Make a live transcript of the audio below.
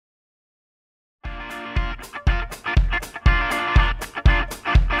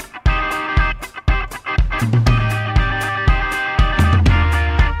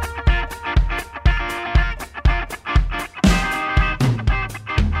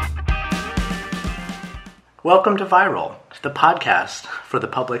Welcome to Viral, the podcast for the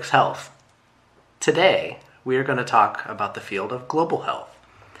public's health. Today, we are going to talk about the field of global health,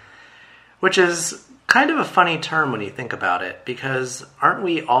 which is kind of a funny term when you think about it, because aren't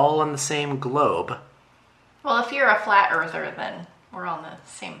we all on the same globe? Well, if you're a flat earther, then we're on the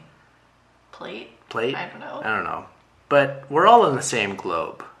same plate? I don't know. But we're all on the same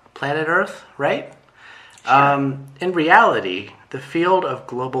globe. Planet Earth, right? Sure. In reality, the field of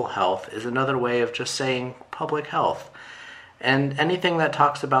global health is another way of just saying public health. And anything that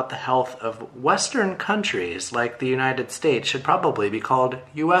talks about the health of Western countries like the United States should probably be called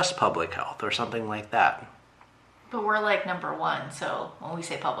U.S. public health or something like that. But we're like number one, so when we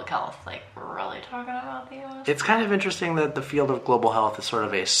say public health, like we're really talking about the U.S.? It's kind of interesting that the field of global health is sort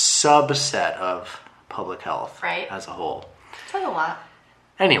of a subset of public health as a whole. It's like a lot.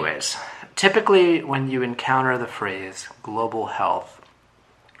 Anyways, typically when you encounter the phrase global health,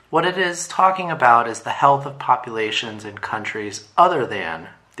 what it is talking about is the health of populations in countries other than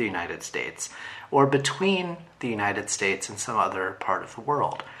the United States, or between the United States and some other part of the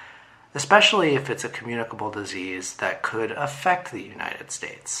world, especially if it's a communicable disease that could affect the United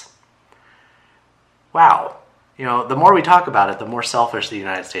States. Wow. The more we talk about it, the more selfish the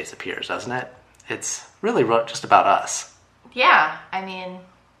United States appears, doesn't it? It's really just about us. Yeah,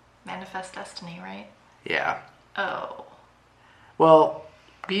 manifest destiny, right? Yeah. Oh. Well,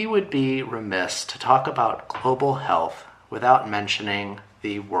 we would be remiss to talk about global health without mentioning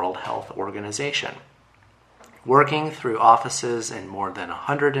the World Health Organization. Working through offices in more than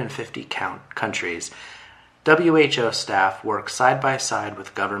 150 countries, WHO staff work side by side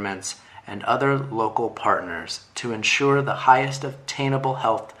with governments and other local partners to ensure the highest attainable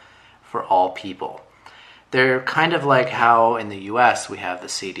health for all people. They're kind of like how in the U.S. we have the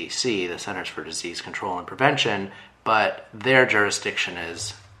CDC, the Centers for Disease Control and Prevention, but their jurisdiction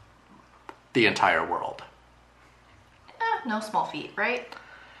is the entire world. No small feat, right?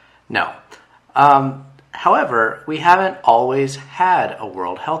 No. However, we haven't always had a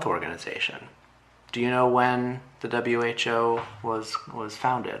World Health Organization. Do you know when the WHO was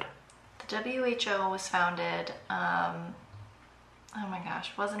founded? The WHO was founded,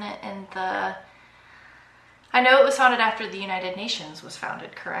 wasn't it in the... I know it was founded after the United Nations was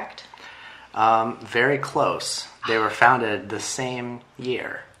founded, correct? Very close. They were founded the same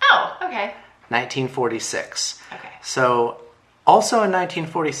year. Oh, okay. 1946. Okay. So, also in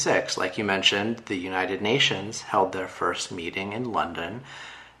 1946, like you mentioned, the United Nations held their first meeting in London.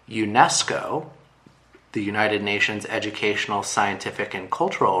 UNESCO, the United Nations Educational, Scientific, and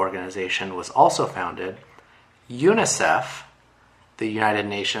Cultural Organization, was also founded. UNICEF, the United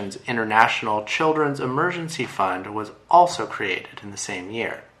Nations International Children's Emergency Fund, was also created in the same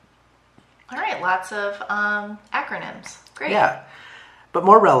year. All right, lots of acronyms. Great. Yeah, but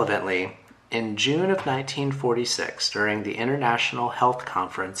more relevantly, in June of 1946, during the International Health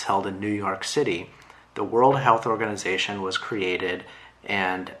Conference held in New York City, the World Health Organization was created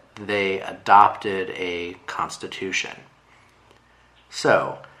and they adopted a constitution.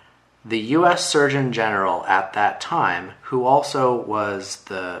 So, the U.S. Surgeon General at that time, who also was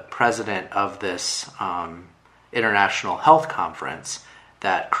the president of this International Health Conference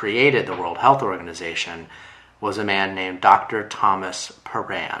that created the World Health Organization, was a man named Dr. Thomas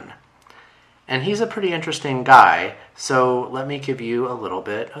Paran. And he's a pretty interesting guy, so let me give you a little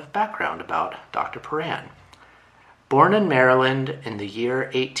bit of background about Dr. Paran. Born in Maryland in the year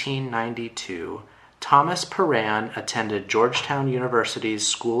 1892, Thomas Paran attended Georgetown University's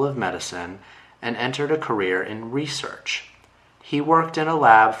School of Medicine and entered a career in research. He worked in a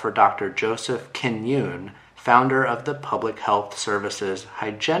lab for Dr. Joseph Kinyoun, founder of the Public Health Service's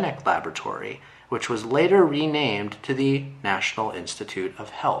Hygienic Laboratory, which was later renamed to the National Institute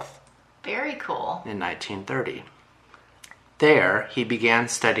of Health. Very cool. In 1930. There, he began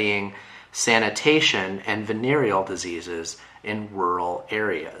studying sanitation and venereal diseases in rural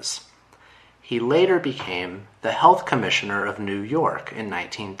areas. He later became the Health Commissioner of New York in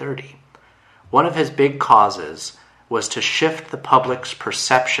 1930. One of his big causes was to shift the public's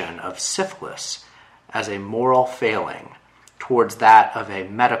perception of syphilis as a moral failing towards that of a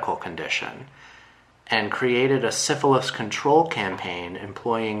medical condition, and created a syphilis control campaign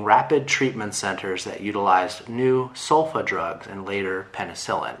employing rapid treatment centers that utilized new sulfa drugs and later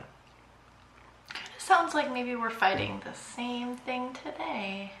penicillin. Sounds like maybe we're fighting the same thing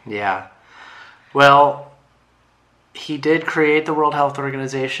today. Yeah. Well, he did create the World Health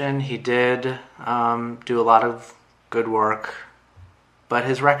Organization. He did do a lot of good work, but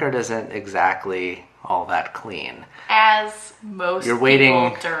his record isn't exactly all that clean. As most You're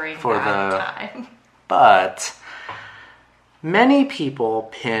waiting people during for that time. But many people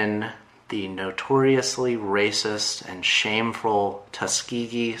pin the notoriously racist and shameful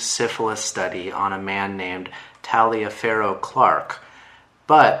Tuskegee syphilis study on a man named Taliaferro Clark,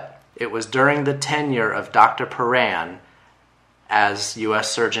 but it was during the tenure of Dr. Paran as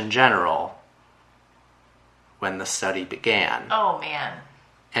U.S. Surgeon General when the study began. Oh, man.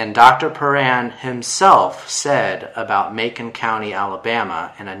 And Dr. Paran himself said about Macon County,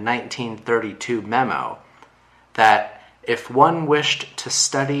 Alabama, in a 1932 memo, that if one wished to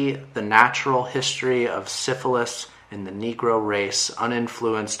study the natural history of syphilis in the Negro race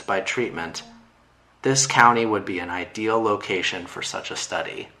uninfluenced by treatment, this county would be an ideal location for such a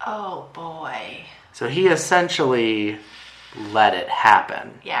study. Oh, boy. So he essentially let it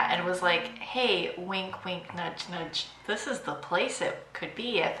happen. Yeah, and was like, hey, wink, wink, nudge, nudge. This is the place it could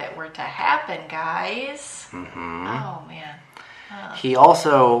be if it were to happen, guys. Mm-hmm. Oh, man. He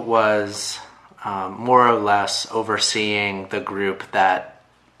also was more or less overseeing the group that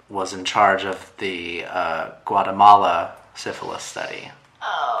was in charge of the Guatemala syphilis study.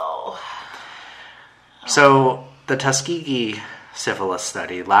 Oh. So the Tuskegee syphilis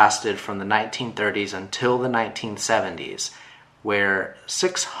study lasted from the 1930s until the 1970s, where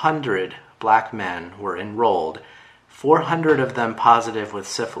 600 black men were enrolled, 400 of them positive with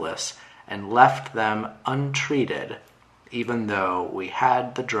syphilis, and left them untreated, even though we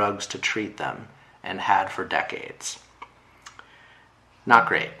had the drugs to treat them and had for decades. Not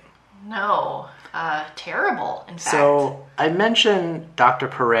great. No. Terrible, in fact. So I mentioned Dr.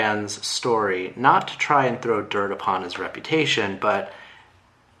 Paran's story not to try and throw dirt upon his reputation, but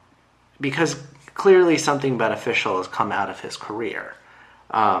because clearly something beneficial has come out of his career,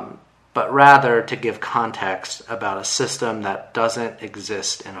 but rather to give context about a system that doesn't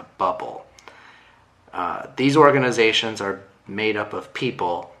exist in a bubble. These organizations are made up of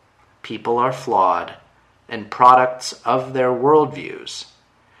people. People are flawed and products of their worldviews,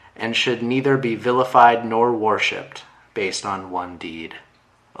 and should neither be vilified nor worshipped based on one deed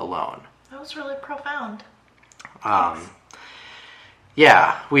alone. That was really profound.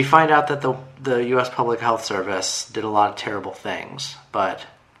 Yeah, we find out that the U.S. Public Health Service did a lot of terrible things, but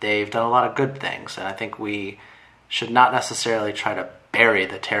they've done a lot of good things, and I think we should not necessarily try to bury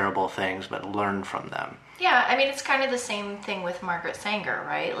the terrible things, but learn from them. Yeah, I mean, it's kind of the same thing with Margaret Sanger,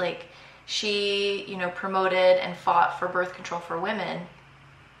 right? Like, she, promoted and fought for birth control for women,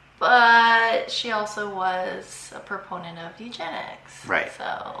 but she also was a proponent of eugenics. Right.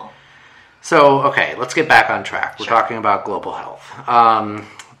 So, okay, let's get back on track. We're talking about global health.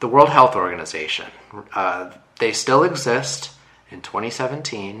 The World Health Organization, they still exist in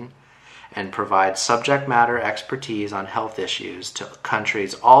 2017 and provide subject matter expertise on health issues to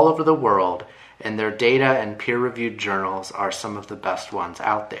countries all over the world, and their data and peer-reviewed journals are some of the best ones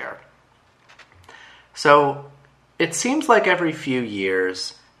out there. So, it seems like every few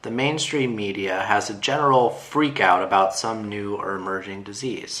years, the mainstream media has a general freak out about some new or emerging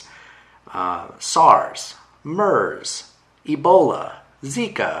disease. SARS, MERS, Ebola,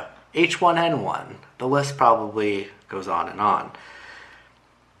 Zika, H1N1. The list probably goes on and on.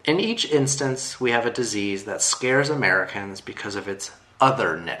 In each instance, we have a disease that scares Americans because of its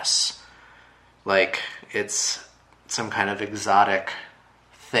otherness. Like it's some kind of exotic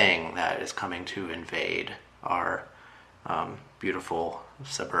thing that is coming to invade our beautiful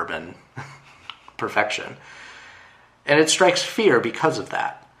suburban perfection. And it strikes fear because of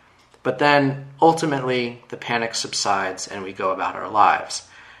that. But then, ultimately, the panic subsides and we go about our lives.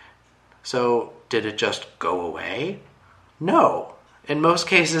 So, did it just go away? No. In most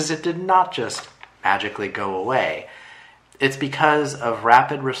cases, it did not just magically go away. It's because of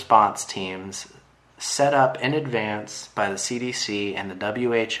rapid response teams set up in advance by the CDC and the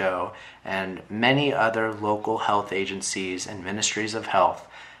WHO and many other local health agencies and ministries of health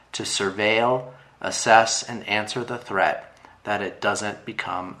to surveil, assess, and answer the threat that it doesn't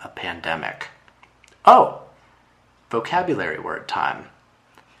become a pandemic. Oh, vocabulary word time.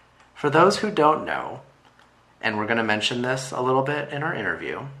 For those who don't know, and we're going to mention this a little bit in our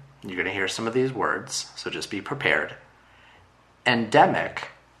interview, you're going to hear some of these words, so just be prepared. Endemic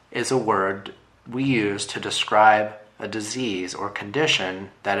is a word we use to describe a disease or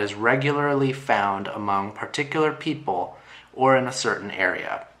condition that is regularly found among particular people or in a certain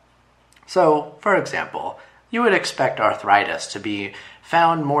area. So, for example, you would expect arthritis to be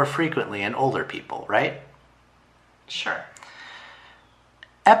found more frequently in older people, right? Sure.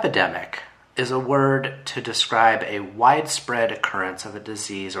 Epidemic is a word to describe a widespread occurrence of a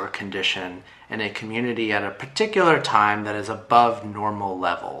disease or condition in a community at a particular time that is above normal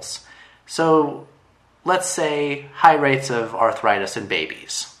levels. So, let's say high rates of arthritis in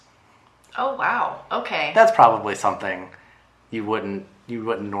babies. Oh, wow. Okay. That's probably something you wouldn't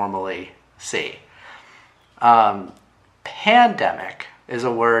normally C. Pandemic is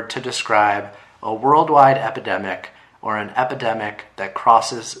a word to describe a worldwide epidemic or an epidemic that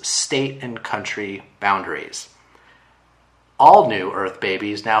crosses state and country boundaries. All new Earth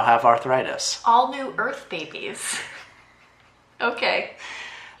babies now have arthritis. All new Earth babies. Okay.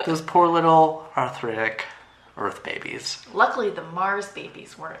 Those poor little arthritic Earth babies. Luckily, the Mars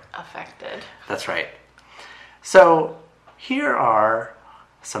babies weren't affected. That's right. So, here are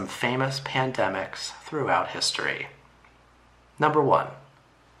some famous pandemics throughout history. Number 1,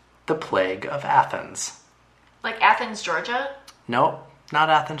 the Plague of Athens. Like Athens, Georgia? Nope, not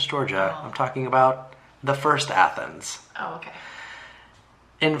Athens, Georgia. I'm talking about the first Athens. Oh, okay.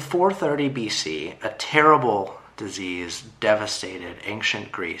 In 430 BC, a terrible disease devastated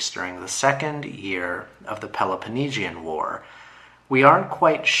ancient Greece during the second year of the Peloponnesian War. We aren't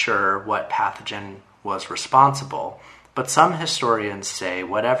quite sure what pathogen was responsible, but some historians say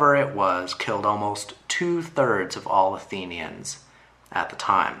whatever it was killed almost 2/3 of all Athenians at the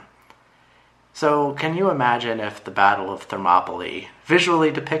time. So, can you imagine if the Battle of Thermopylae,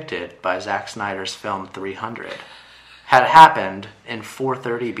 visually depicted by Zack Snyder's film 300, had happened in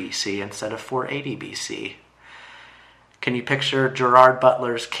 430 BC instead of 480 BC? Can you picture Gerard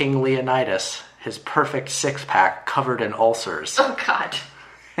Butler's King Leonidas, his perfect six-pack covered in ulcers, Oh, God.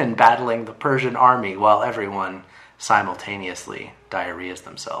 and battling the Persian army while everyone simultaneously diarrheas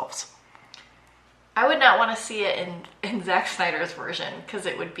themselves? I would not want to see it in Zack Snyder's version because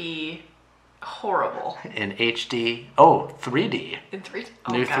it would be horrible. In HD? Oh, 3D. In 3D?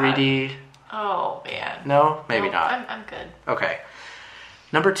 Oh, New God. 3D? Oh, man. No? Maybe No, not. I'm good. Okay.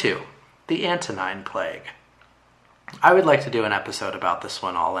 Number 2, the Antonine Plague. I would like to do an episode about this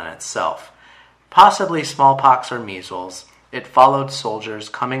one all in itself. Possibly smallpox or measles, it followed soldiers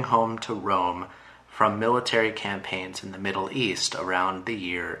coming home to Rome from military campaigns in the Middle East around the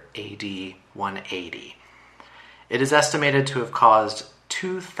year AD 180. It is estimated to have caused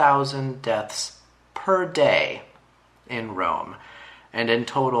 2,000 deaths per day in Rome, and in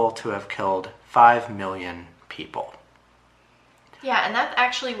total to have killed 5 million people. Yeah, and that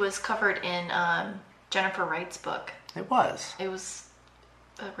actually was covered in Jennifer Wright's book. It was. It was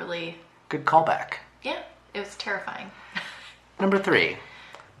a really, Good callback. yeah, it was terrifying. Number 3,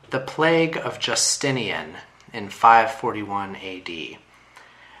 the Plague of Justinian in 541 AD.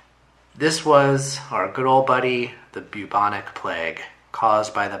 This was our good old buddy, the bubonic plague,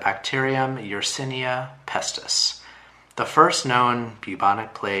 caused by the bacterium Yersinia pestis, the first known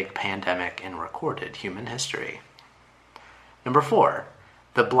bubonic plague pandemic in recorded human history. Number 4,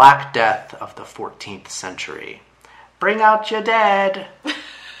 the Black Death of the 14th century. Bring out your dead!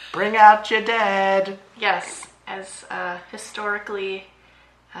 Bring out your dead! Yes, as historically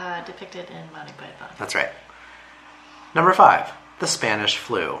depicted in Monty Python. That's right. Number 5, the Spanish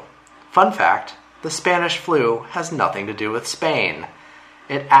flu. Fun fact, the Spanish flu has nothing to do with Spain.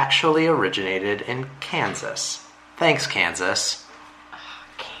 It actually originated in Kansas. Thanks, Kansas.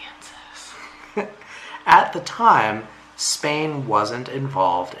 Kansas. At the time, Spain wasn't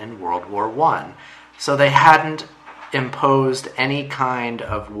involved in World War I, so they hadn't imposed any kind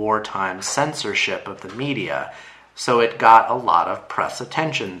of wartime censorship of the media, so it got a lot of press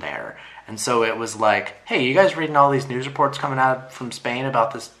attention there. And so it was like, hey, you guys reading all these news reports coming out from Spain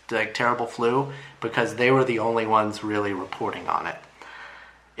about this terrible flu? Because they were the only ones really reporting on it.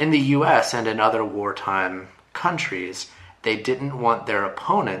 In the US and in other wartime countries, they didn't want their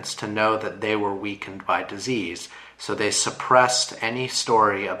opponents to know that they were weakened by disease, so they suppressed any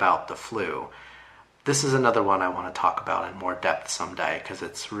story about the flu. This is another one I want to talk about in more depth someday because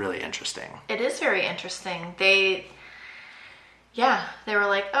it's really interesting. It is very interesting. They were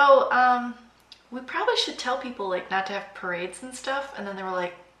like, oh, we probably should tell people like not to have parades and stuff. And then they were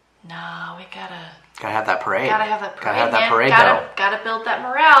like, no, we gotta have that parade. Gotta have that parade. Gotta have that man. parade, gotta, though. Gotta build that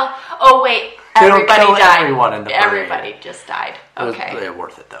morale. Oh wait, They don't everybody kill died. everyone in the parade. Everybody just died. Okay, It was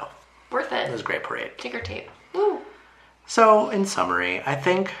worth it though. worth It it. was a great parade. Ticker tape. Woo. So, in summary, I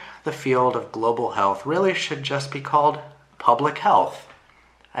think the field of global health really should just be called public health.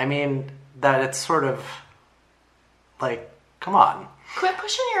 I mean, that it's sort of like, come on. Quit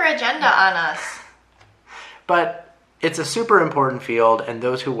pushing your agenda on us. But it's a super important field, and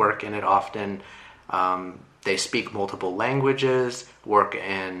those who work in it often, they speak multiple languages, work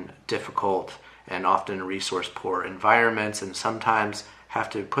in difficult and often resource-poor environments, and sometimes have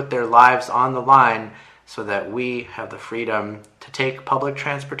to put their lives on the line so that we have the freedom to take public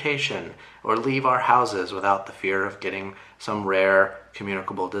transportation or leave our houses without the fear of getting some rare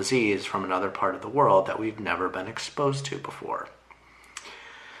communicable disease from another part of the world that we've never been exposed to before.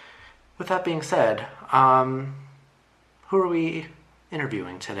 With that being said, who are we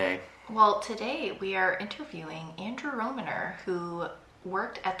interviewing today? Well, today we are interviewing Andrew Romaner, who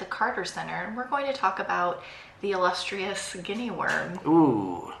worked at the Carter Center, and we're going to talk about the illustrious guinea worm.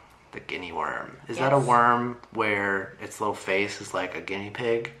 Ooh, the guinea worm. Is that a worm where its little face is like a guinea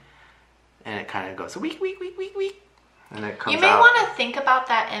pig? And it kind of goes, week, week, week, week, week. And it comes out. You may want to think about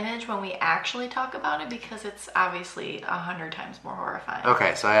that image when we actually talk about it, because it's obviously 100 times more horrifying.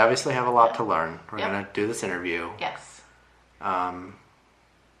 Okay, so I obviously have a lot to learn. We're going to do this interview. Yes.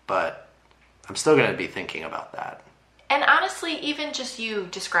 But I'm still going to be thinking about that. And honestly, even just you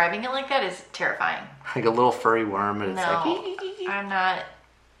describing it like that is terrifying. Like a little furry worm, and it's like... I'm not...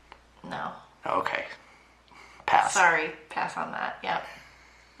 No. Okay. Pass. Sorry, pass on that. Yep.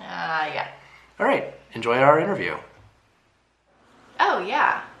 Yeah. All right, enjoy our interview. Oh,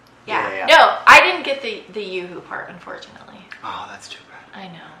 yeah. Yeah. No, I didn't get the Yoo-hoo part, unfortunately. Oh, that's too bad. I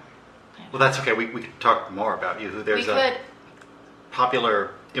know. Well, that's okay. We could talk more about Yoo-hoo. There's a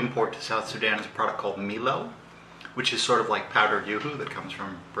popular import to South Sudan is a product called Milo, which is sort of like powdered Yoo-hoo that comes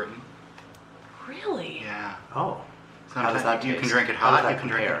from Britain. Really? Yeah. Oh. Sometimes How does that you taste? can drink it How does hot, that you can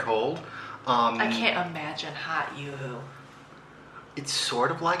drink it compare? cold. I can't imagine hot Yoo-hoo. It's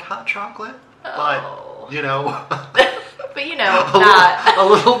sort of like hot chocolate, Oh. but, you know... But you know, not. a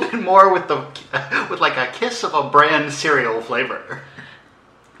little bit more with like a kiss of a brand cereal flavor.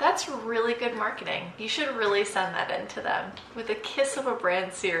 That's really good marketing. You should really send that in to them. With a kiss of a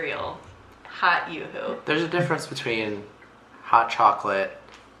brand cereal, hot Yoo-hoo. There's a difference between hot chocolate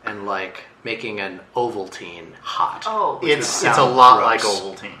and like making an Ovaltine hot. Oh, It's sound a lot gross. like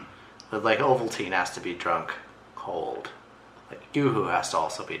Ovaltine. But like Ovaltine has to be drunk cold. Like Yoo-hoo has to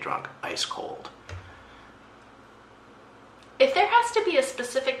also be drunk ice cold. if there has to be a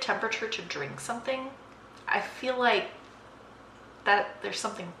specific temperature to drink something, I feel like that there's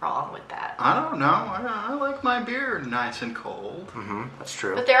something wrong with that. I don't know. I like my beer nice and cold. Mm-hmm. That's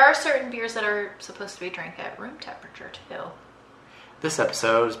true. But there are certain beers that are supposed to be drank at room temperature too. This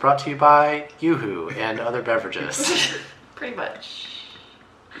episode is brought to you by Yoo-hoo and other beverages. Pretty much.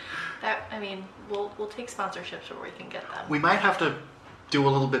 That, I mean, we'll take sponsorships where we can get them. We might have to do a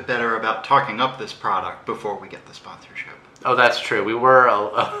little bit better about talking up this product before we get the sponsorship. Oh, that's true. We were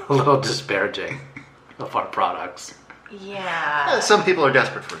a little disparaging of our products. Yeah. Some people are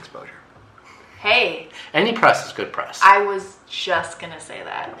desperate for exposure. Hey, Any press is good press. I was just gonna say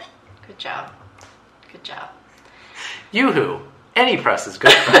that. Good job. Good job. Yoo-hoo. Any press is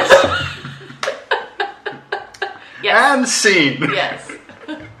good press. Yes. And scene. Yes.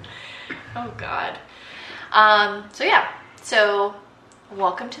 Oh God. So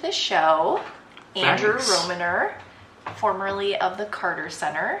welcome to the show, Andrew Thanks. Romaner, formerly of the Carter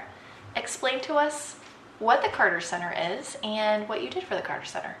Center. Explain to us what the Carter Center is and what you did for the Carter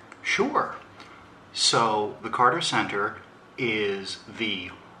Center. Sure. So the Carter Center is the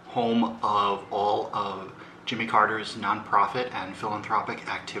home of all of Jimmy Carter's nonprofit and philanthropic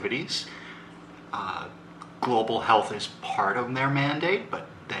activities. Global health is part of their mandate, but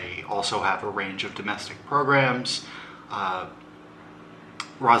they also have a range of domestic programs.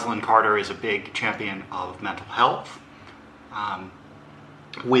 Rosalind Carter is a big champion of mental health.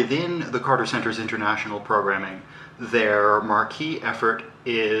 Within the Carter Center's international programming, their marquee effort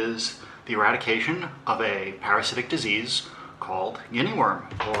is the eradication of a parasitic disease called guinea worm,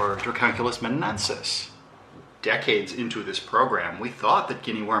 or Dracunculus menensis. Decades into this program, we thought that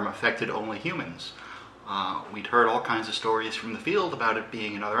guinea worm affected only humans. We'd heard all kinds of stories from the field about it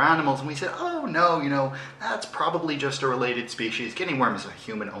being in other animals, and we said, oh no, that's probably just a related species. Guinea worm is a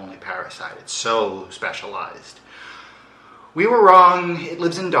human-only parasite. It's so specialized. We were wrong. It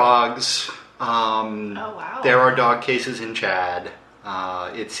lives in dogs. Oh, wow. There are dog cases in Chad.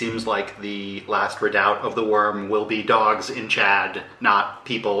 It seems like the last redoubt of the worm will be dogs in Chad, not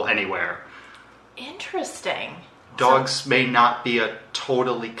people anywhere. Interesting. Dogs may not be a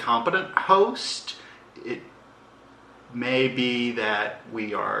totally competent host. It may be that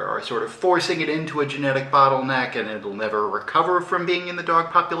we are sort of forcing it into a genetic bottleneck and it'll never recover from being in the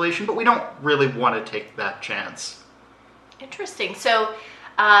dog population, but we don't really want to take that chance. Interesting. So,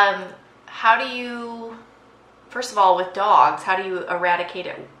 how do you, first of all, with dogs, how do you eradicate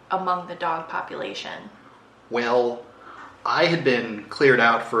it among the dog population? Well, I had been cleared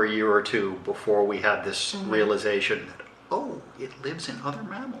out for a year or two before we had this realization that, oh, it lives in other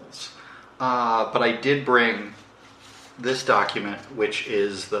mammals. But I did bring this document, which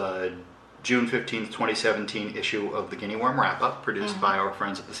is the June 15th, 2017 issue of the Guinea Worm Wrap-Up, produced by our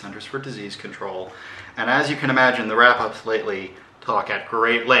friends at the Centers for Disease Control. And as you can imagine, the wrap-ups lately talk at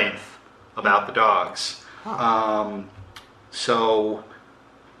great length about the dogs. So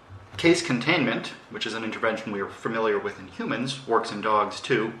Case containment, which is an intervention we are familiar with in humans, works in dogs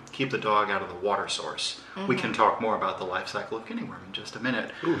too. Keep the dog out of the water source. We can talk more about the life cycle of guinea worm in just a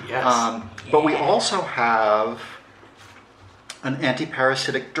minute. Ooh, yes. But we also have an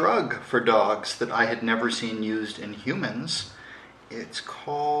antiparasitic drug for dogs that I had never seen used in humans. It's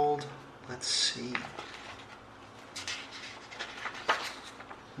called, let's see.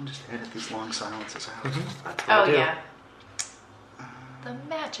 I'll just edit these long silences out. That's what I do. yeah. The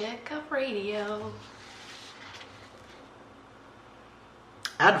magic of radio.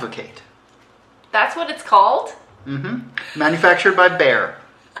 Advocate. That's what it's called? Manufactured by Bayer.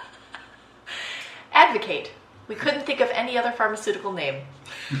 Advocate. We couldn't think of any other pharmaceutical name.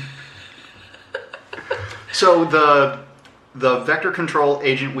 So the vector control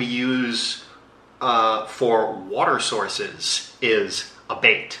agent we use for water sources is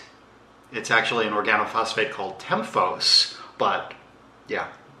Abate. It's actually an organophosphate called Temphos, but yeah,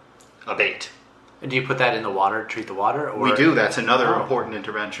 Abate. And do you put that in the water, treat the water? Or? We do. That's another important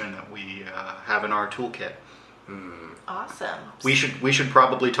intervention that we have in our toolkit. Awesome. We should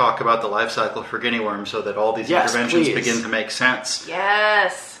probably talk about the life cycle for guinea worms so that all these interventions begin to make sense.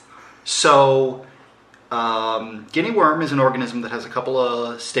 Yes. So, guinea worm is an organism that has a couple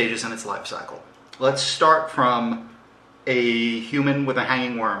of stages in its life cycle. Let's start from a human with a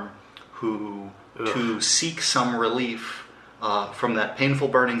hanging worm who, to seek some relief from that painful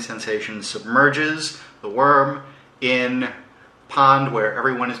burning sensation, submerges the worm in pond where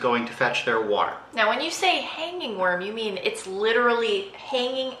everyone is going to fetch their water. Now, when you say hanging worm, you mean it's literally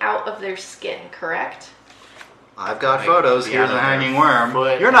hanging out of their skin, correct? I've got photos. Here's a hanging worm.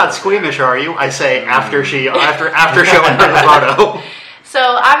 foot. You're not squeamish, are you? I say after showing her the photo. So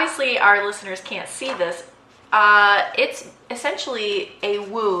obviously our listeners can't see this. It's essentially a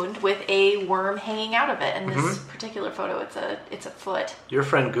wound with a worm hanging out of it. In this particular photo, it's a foot. Your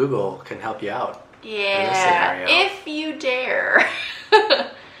friend Google can help you out. Yeah, if you dare.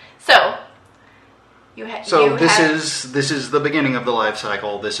 This is the beginning of the life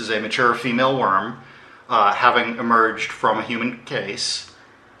cycle. This is a mature female worm, having emerged from a human case.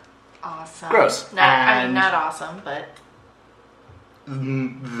 Awesome. Gross. Not awesome, but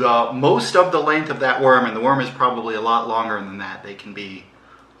The most of the length of that worm, and the worm is probably a lot longer than that. They can be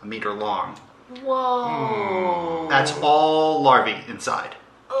a meter long. whoa. That's all larvae inside.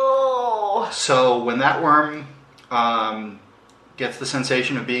 Oh. So when that worm gets the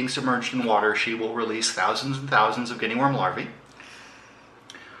sensation of being submerged in water, she will release thousands and thousands of guinea worm larvae.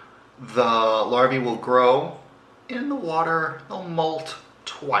 The larvae will grow in the water. They'll molt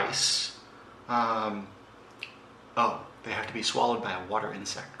twice. They have to be swallowed by a water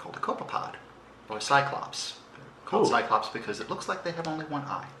insect called a copepod, or a cyclops. They're called cyclops because it looks like they have only one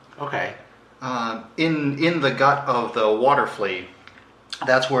eye. Okay. In the gut of the water flea,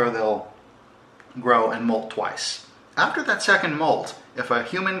 that's where they'll grow and molt twice. After that second molt, if a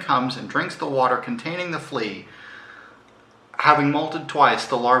human comes and drinks the water containing the flea, having molted twice,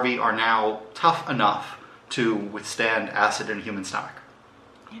 the larvae are now tough enough to withstand acid in a human stomach.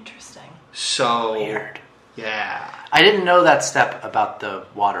 Interesting. So Weird. Yeah. I didn't know that step about the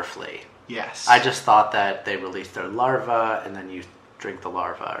water flea. Yes. I just thought that they release their larva and then you drink the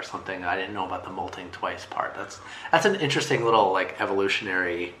larva or something. I didn't know about the molting twice part. That's an interesting little like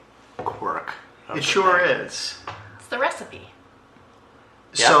evolutionary quirk. It sure is. It's the recipe.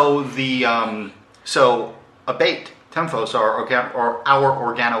 Yeah. So the Abate, Temphos, or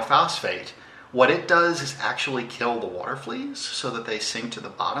our organophosphate, what it does is actually kill the water fleas so that they sink to the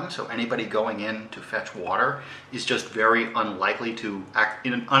bottom. So anybody going in to fetch water is just very unlikely to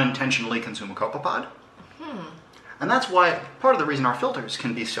unintentionally consume a copepod. And that's why part of the reason our filters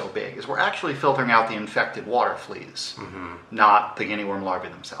can be so big is we're actually filtering out the infected water fleas, not the guinea worm larvae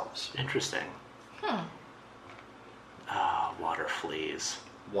themselves. Interesting. Water fleas.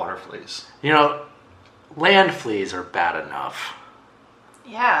 Water fleas. You know, land fleas are bad enough.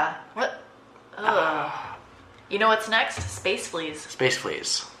 Yeah. What? Ugh. You know what's next? Space fleas. Space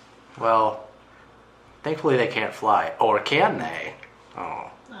fleas. Well, thankfully they can't fly. Or can they? Oh.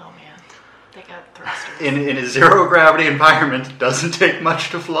 Oh man, they got thrusters. In a zero gravity environment, it doesn't take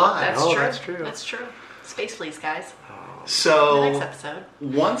much to fly. That's true. That's true. Space fleas, guys. So, The next episode.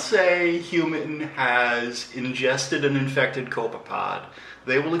 once a human has ingested an infected copepod,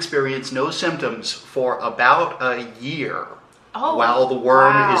 they will experience no symptoms for about a year while the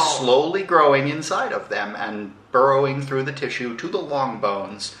worm is slowly growing inside of them and burrowing through the tissue to the long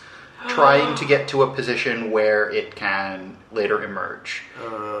bones, trying to get to a position where it can later emerge.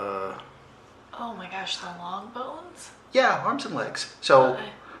 Oh my gosh, the long bones? Yeah, arms and legs. So,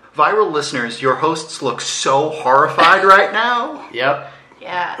 viral listeners, your hosts look so horrified right now. Yep.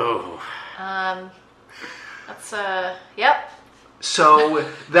 Yeah. Oh. That's yep. So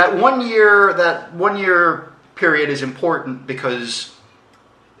that 1 year period is important because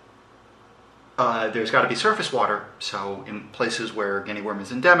there's got to be surface water. So in places where guinea worm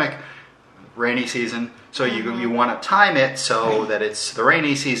is endemic, rainy season, so you want to time it so that it's the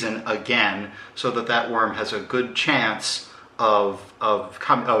rainy season again, so that worm has a good chance of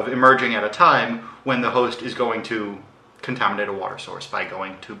emerging at a time when the host is going to contaminate a water source by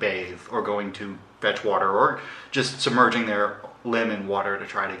going to bathe or going to fetch water or just submerging their limb in water to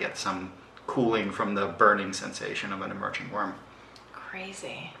try to get some cooling from the burning sensation of an emerging worm.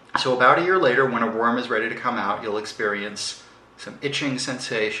 Crazy. So about a year later, when a worm is ready to come out, you'll experience some itching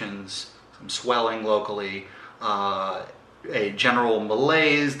sensations, some swelling locally, a general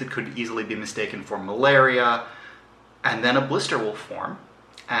malaise that could easily be mistaken for malaria, and then a blister will form.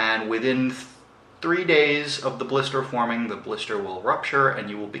 And within 3 days of the blister forming, the blister will rupture,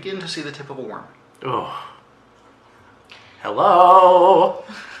 and you will begin to see the tip of a worm. Oh. Hello.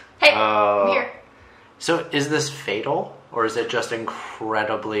 Hey, I'm here. So is this fatal, or is it just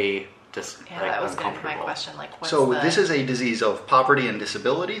incredibly That was going to be my question. Like, what's so this is a disease of poverty and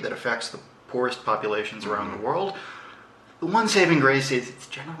disability that affects the poorest populations around the world. The one saving grace is it's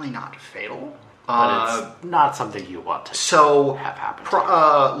generally not fatal. But it's not something you want to have happen to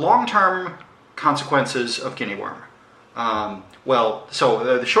you. Long-term consequences of guinea worm.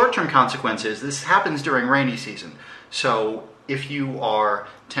 The short-term consequences, this happens during rainy season. So if you are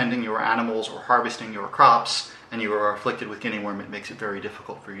tending your animals or harvesting your crops and you are afflicted with guinea worm, it makes it very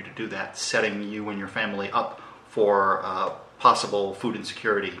difficult for you to do that, setting you and your family up for possible food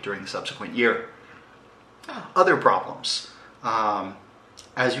insecurity during the subsequent year. Other problems.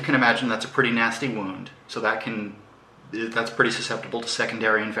 As you can imagine, that's a pretty nasty wound, so that's pretty susceptible to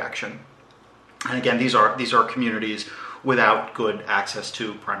secondary infection. And again, these are communities without good access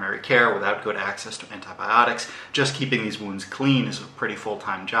to primary care, without good access to antibiotics. Just keeping these wounds clean is a pretty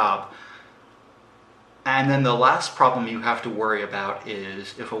full-time job. And then the last problem you have to worry about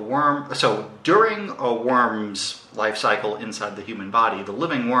is if a worm... So during a worm's life cycle inside the human body, the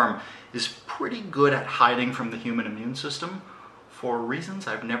living worm is pretty good at hiding from the human immune system for reasons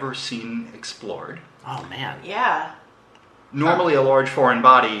I've never seen explored. Oh, man. Yeah. Normally, a large foreign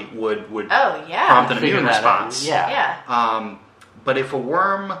body would prompt an immune response. Yeah. But if a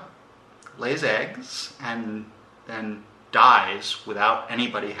worm lays eggs and then dies without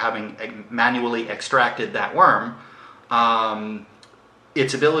anybody having manually extracted that worm,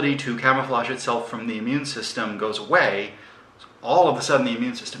 its ability to camouflage itself from the immune system goes away. All of a sudden, the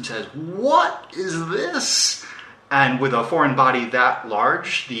immune system says, "What is this?" And with a foreign body that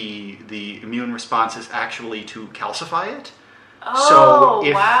large, the immune response is actually to calcify it. So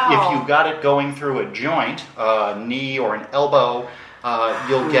if you've got it going through a joint, a knee or an elbow,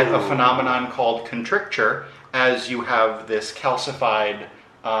 you'll get a phenomenon called constricture as you have this calcified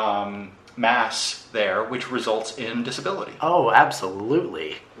mass there, which results in disability. Oh,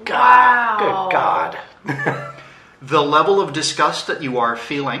 absolutely. God. Wow. Good God. The level of disgust that you are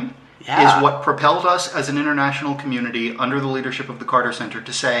feeling is what propelled us as an international community under the leadership of the Carter Center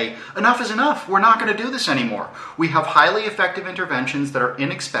to say, enough is enough. We're not going to do this anymore. We have highly effective interventions that are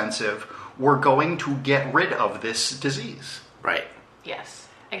inexpensive. We're going to get rid of this disease. Right. Yes,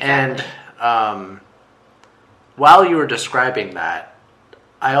 exactly. And while you were describing that,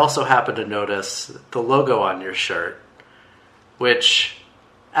 I also happened to notice the logo on your shirt, which,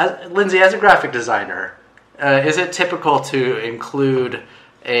 Lindsay, as a graphic designer, is it typical to include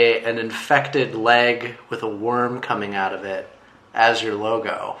an infected leg with a worm coming out of it as your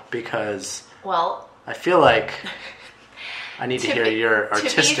logo? Because I feel like I need to hear your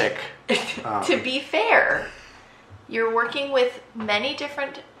artistic... To be fair, you're working with many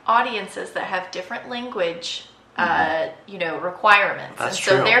different audiences that have different language requirements. That's and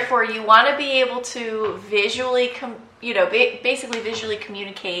true. So therefore you want to be able to visually basically visually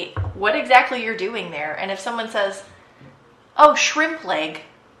communicate what exactly you're doing there. And if someone says, "Oh, shrimp leg,"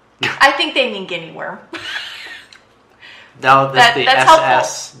 I think they mean guinea worm. No, that's the that's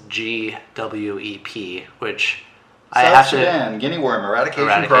SSGWEP, which South Sudan Guinea Worm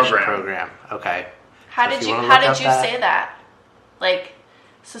Eradication Program. Okay. How did you say that? Like,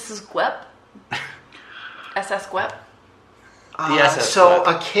 this is GWEP? SS GWEP? So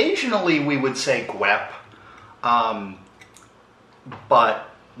occasionally we would say GWEP, but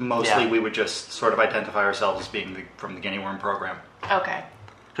mostly we would just sort of identify ourselves as being from the Guinea Worm Program. Okay.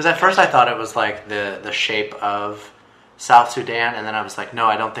 Because at first I thought it was like the shape of South Sudan, and then I was like, no,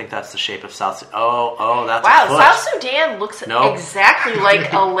 I don't think that's the shape of South Sudan. Oh, that's a foot. South Sudan looks exactly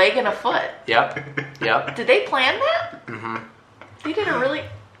like a leg and a foot. Yep. Did they plan that? Mm-hmm. They did a really...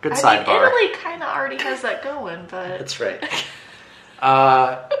 Good I sidebar. mean, Italy kind of already has that going, but... That's right.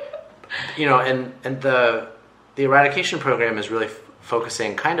 And the eradication program is really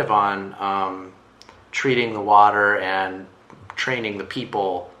focusing kind of on treating the water and training the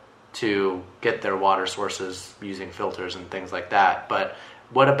people to get their water sources using filters and things like that. But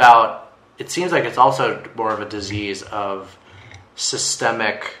what about, it seems like it's also more of a disease of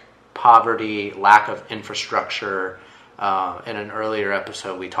systemic poverty, lack of infrastructure. In an earlier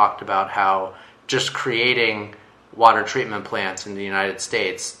episode, we talked about how just creating water treatment plants in the United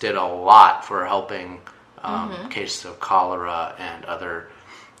States did a lot for helping cases of cholera and other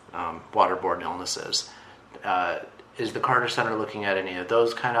waterborne illnesses. Is the Carter Center looking at any of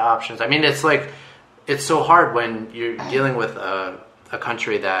those kind of options? I mean, it's so hard when you're dealing with a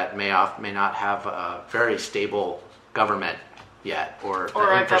country that may not have a very stable government yet, or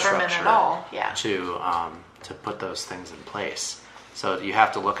a government at all, yeah. To put those things in place. So you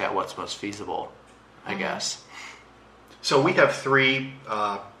have to look at what's most feasible, I guess. So we have 3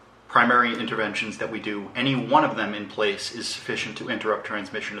 primary interventions that we do. Any one of them in place is sufficient to interrupt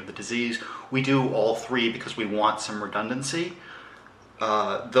transmission of the disease. We do all 3 because we want some redundancy.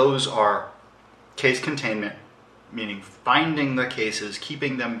 Those are case containment, meaning finding the cases,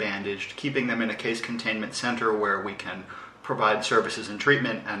 keeping them bandaged, keeping them in a case containment center where we can provide services and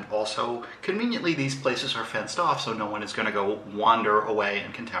treatment, and also conveniently these places are fenced off so no one is going to go wander away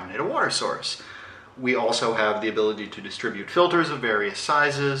and contaminate a water source. We also have the ability to distribute filters of various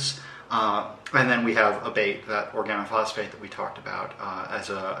sizes, and then we have ABATE, that organophosphate that we talked about, as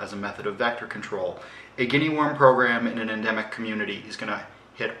a method of vector control. A guinea worm program in an endemic community is going to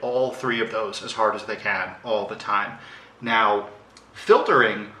hit all 3 of those as hard as they can all the time. Now,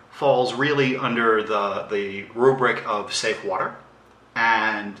 filtering falls really under the rubric of safe water,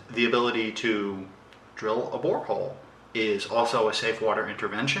 and the ability to drill a borehole is also a safe water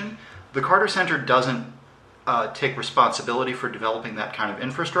intervention. The Carter Center doesn't take responsibility for developing that kind of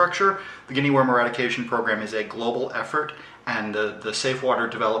infrastructure. The guinea worm eradication program is a global effort, and the safe water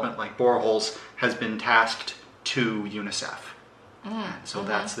development, like boreholes, has been tasked to UNICEF. So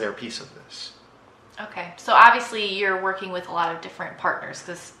that's their piece of this. Okay, so obviously you're working with a lot of different partners,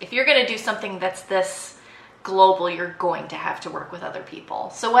 because if you're going to do something that's this global, you're going to have to work with other people.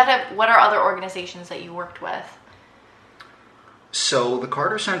 So what are other organizations that you worked with? So the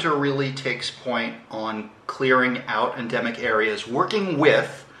Carter Center really takes point on clearing out endemic areas, working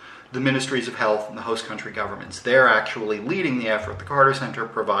with the ministries of health and the host country governments. They're actually leading the effort. The Carter Center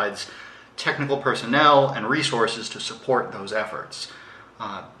provides technical personnel and resources to support those efforts.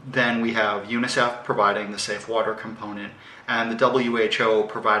 Then we have UNICEF providing the safe water component, and the WHO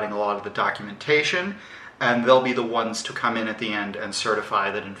providing a lot of the documentation, and they'll be the ones to come in at the end and certify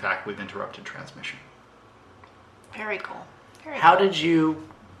that in fact we've interrupted transmission. Very cool. How did you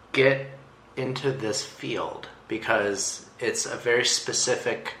get into this field? Because it's a very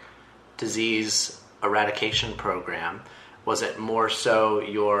specific disease eradication program. Was it more so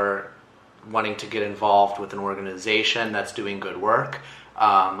you're wanting to get involved with an organization that's doing good work?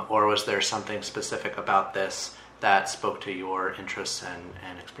 Or was there something specific about this that spoke to your interests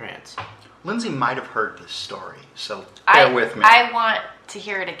and experience? Lindsay might have heard this story, so bear with me. I want to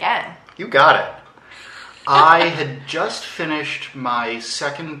hear it again. You got it. I had just finished my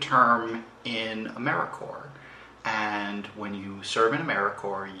second term in AmeriCorps, and when you serve in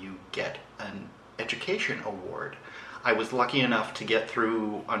AmeriCorps, you get an education award. I was lucky enough to get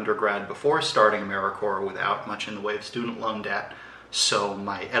through undergrad before starting AmeriCorps without much in the way of student loan debt, so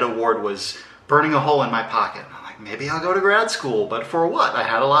my Ed Award was burning a hole in my pocket. I'm like, maybe I'll go to grad school, but for what? I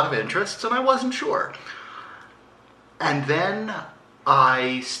had a lot of interests and I wasn't sure. And then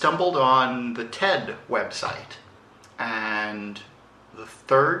I stumbled on the TED website, and the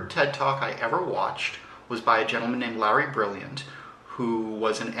third TED Talk I ever watched was by a gentleman named Larry Brilliant, who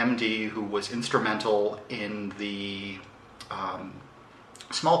was an MD who was instrumental in the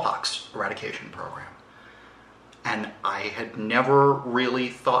smallpox eradication program. And I had never really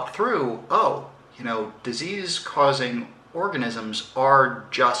thought through, disease-causing organisms are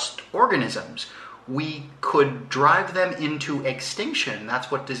just organisms. We could drive them into extinction. That's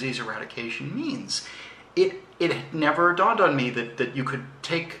what disease eradication means. It never dawned on me that you could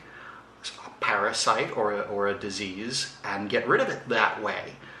take a parasite or a disease and get rid of it that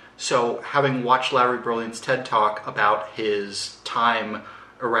way. So having watched Larry Brilliant's TED Talk about his time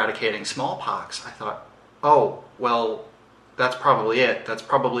eradicating smallpox, I thought, oh, well, that's probably it. That's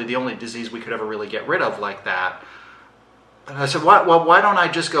probably the only disease we could ever really get rid of like that. And I said, why don't I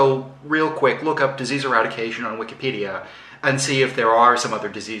just go real quick, look up disease eradication on Wikipedia and see if there are some other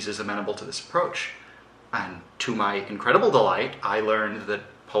diseases amenable to this approach? And to my incredible delight, I learned that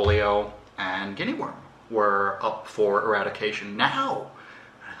polio and guinea worm were up for eradication now.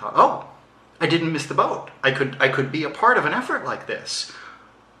 I thought, oh, I didn't miss the boat. I could be a part of an effort like this.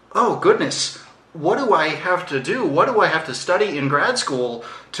 Oh, goodness. What do I have to do? What do I have to study in grad school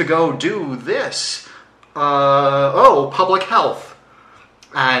to go do this? Public health.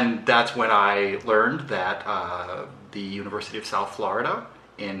 And that's when I learned that the University of South Florida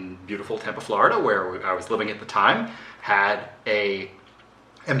in beautiful Tampa, Florida, where I was living at the time, had a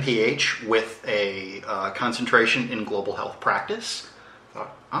MPH with a concentration in global health practice. I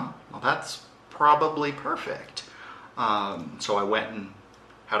thought, oh, well, that's probably perfect. So I went and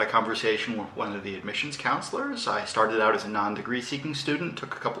had a conversation with one of the admissions counselors. I started out as a non-degree seeking student,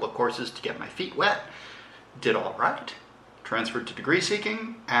 took a couple of courses to get my feet wet, did all right, transferred to degree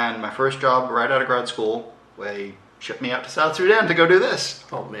seeking, and my first job right out of grad school, they shipped me out to South Sudan to go do this.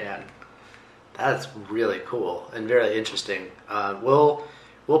 Oh man, that's really cool and very interesting. We'll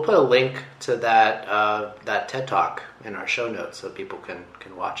put a link to that TED Talk in our show notes so people can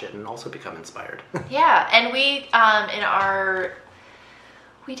watch it and also become inspired. Yeah, and we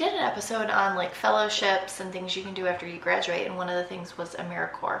did an episode on like fellowships and things you can do after you graduate, and one of the things was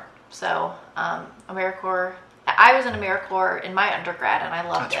AmeriCorps. So AmeriCorps, I was in AmeriCorps in my undergrad, and I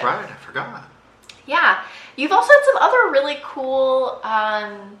loved it. That's right, I forgot. Yeah, you've also had some other really cool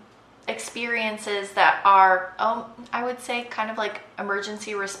experiences that are, I would say, kind of like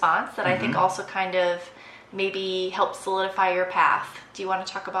emergency response that I think also kind of maybe help solidify your path. Do you want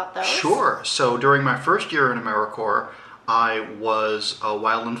to talk about those? Sure. So during my first year in AmeriCorps, I was a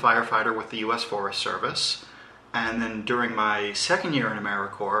wildland firefighter with the U.S. Forest Service. And then during my second year in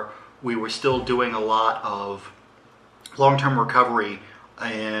AmeriCorps, we were still doing a lot of long-term recovery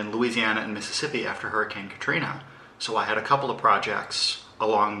in Louisiana and Mississippi after Hurricane Katrina. So I had a couple of projects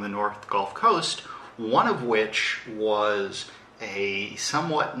along the North Gulf Coast, one of which was a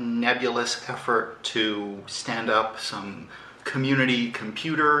somewhat nebulous effort to stand up some community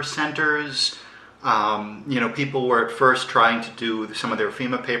computer centers. People were at first trying to do some of their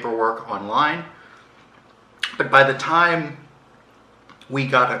FEMA paperwork online, but by the time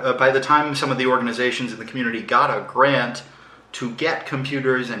some of the organizations in the community got a grant to get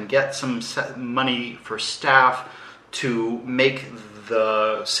computers and get some money for staff to make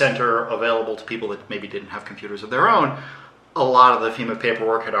the center available to people that maybe didn't have computers of their own, a lot of the FEMA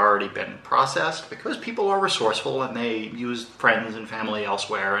paperwork had already been processed because people are resourceful and they use friends and family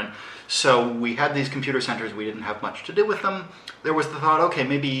elsewhere. And so we had these computer centers. We didn't have much to do with them. There was the thought, okay,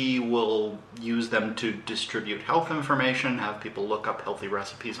 maybe we'll use them to distribute health information, have people look up healthy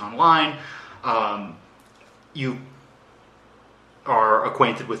recipes online. You are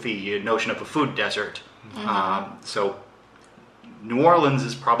acquainted with the notion of a food desert. So New Orleans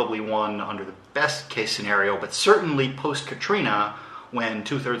is probably one under the best case scenario, but certainly post-Katrina, when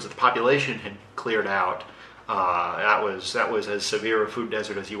 2/3 of the population had cleared out, that was as severe a food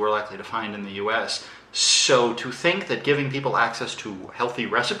desert as you were likely to find in the U.S. So to think that giving people access to healthy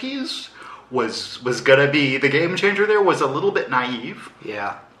recipes was going to be the game changer there was a little bit naive.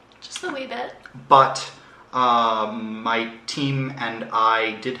 Yeah. Just a wee bit. But my team and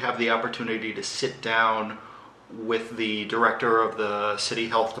I did have the opportunity to sit down with the director of the city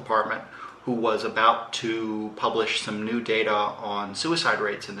health department, who was about to publish some new data on suicide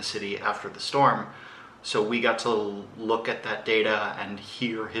rates in the city after the storm. So we got to look at that data and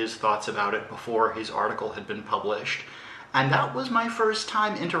hear his thoughts about it before his article had been published. And that was my first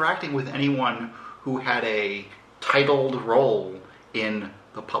time interacting with anyone who had a titled role in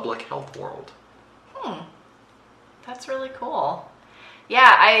the public health world. That's really cool.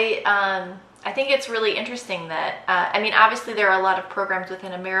 Yeah, I think it's really interesting that, obviously there are a lot of programs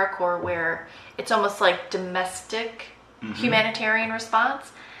within AmeriCorps where it's almost like domestic humanitarian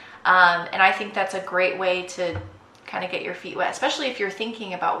response. And I think that's a great way to kind of get your feet wet, especially if you're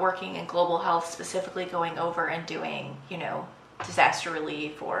thinking about working in global health, specifically going over and doing, disaster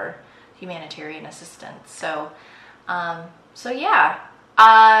relief or humanitarian assistance. So yeah.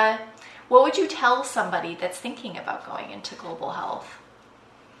 What would you tell somebody that's thinking about going into global health?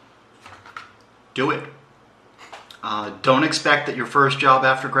 Do it. Don't expect that your first job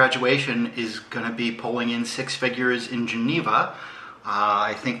after graduation is going to be pulling in 6 figures in Geneva.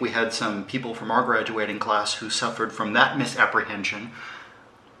 I think we had some people from our graduating class who suffered from that misapprehension.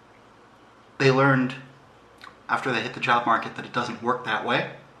 They learned after they hit the job market that it doesn't work that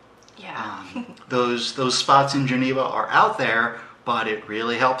way. Yeah. Those spots in Geneva are out there, but it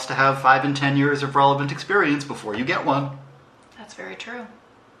really helps to have 5 and 10 years of relevant experience before you get one. That's very true.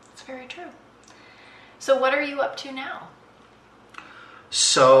 That's very true. So what are you up to now?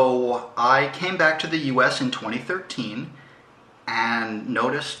 So I came back to the U.S. in 2013 and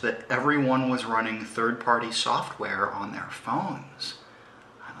noticed that everyone was running third-party software on their phones.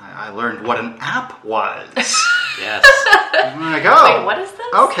 I learned what an app was. Yes. I'm like, oh, Wait, what is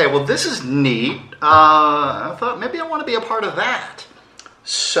this? okay, well, this is neat. I thought maybe I want to be a part of that.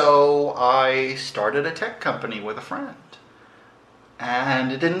 So I started a tech company with a friend.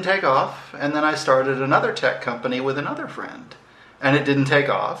 And it didn't take off. And then I started another tech company with another friend. And it didn't take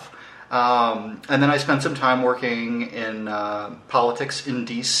off. And then I spent some time working in politics in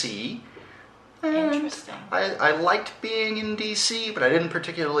D.C. And Interesting. I liked being in D.C., but I didn't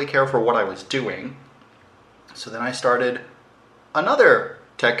particularly care for what I was doing. So then I started another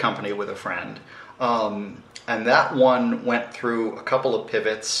tech company with a friend. And that one went through a couple of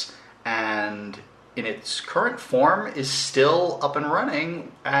pivots, and in its current form is still up and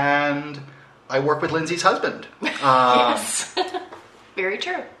running, and I work with Lindsay's husband. Yes. Very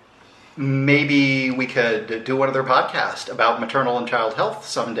true. Maybe we could do another podcast about maternal and child health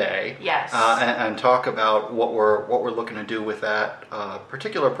someday. Yes. And talk about what we're looking to do with that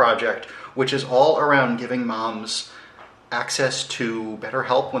particular project, which is all around giving moms access to better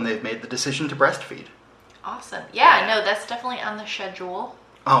help when they've made the decision to breastfeed. Awesome. Yeah, no, that's definitely on the schedule.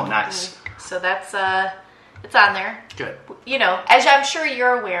 Oh, nice. So that's it's on there. Good. You know, as I'm sure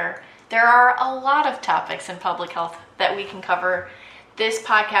you're aware, there are a lot of topics in public health that we can cover. This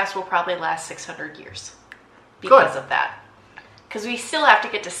podcast will probably last 600 years because of that. Because we still have to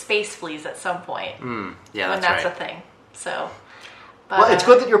get to space fleas at some point. Yeah, when that's that's right. a thing. So, but, Well, it's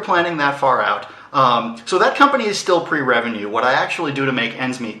good that you're planning that far out. So that company is still pre-revenue. What I actually do to make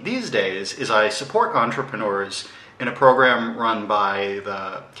ends meet these days is I support entrepreneurs in a program run by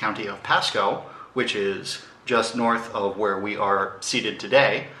the county of Pasco, which is just north of where we are seated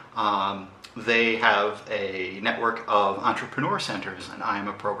today. They have a network of entrepreneur centers, and I am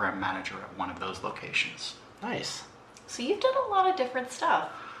a program manager at one of those locations. Nice. So you've done a lot of different stuff.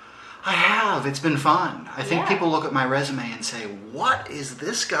 I have. It's been fun. I think Yeah. people look at my resume and say, "What is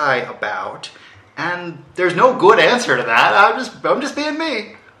this guy about?" And there's no good answer to that. I'm just being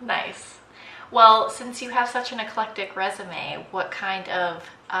me. Nice. Well, since you have such an eclectic resume, what kind of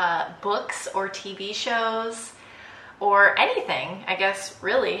books or TV shows or anything, I guess,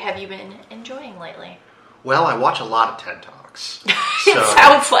 really, have you been enjoying lately? Well, I watch a lot of TED Talks. It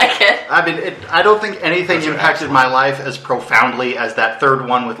sounds like it. I mean, I don't think anything Those are impacted excellent. my life as profoundly as that third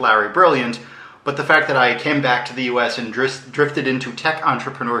one with Larry Brilliant, but the fact that I came back to the U.S. and drifted into tech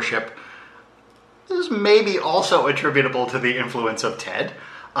entrepreneurship is maybe also attributable to the influence of TED.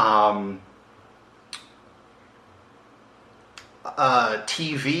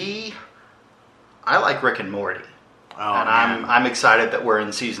 TV, I like Rick and Morty. Oh, And man. I'm excited that we're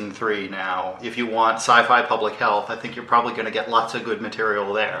in season 3 now. If you want sci-fi public health, I think you're probably going to get lots of good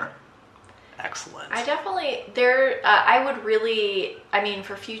material there. Excellent. I definitely, I would really, I mean,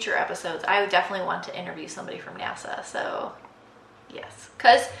 for future episodes, I would definitely want to interview somebody from NASA. So, yes.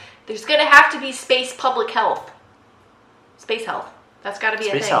 Because there's going to have to be space public health. Space health. That's got to be a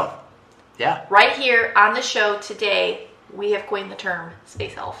Space thing. health. Yeah. Right here on the show today, we have coined the term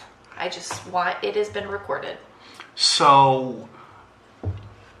space health. I just want, it has been recorded. So,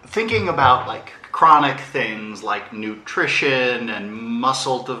 thinking about like chronic things like nutrition and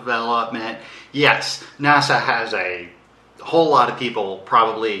muscle development, yes, NASA has a whole lot of people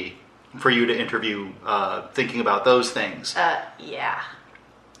probably for you to interview thinking about those things. Yeah.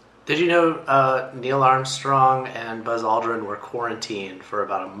 Did you know Neil Armstrong and Buzz Aldrin were quarantined for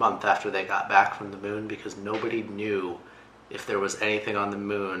about a month after they got back from the moon because nobody knew if there was anything on the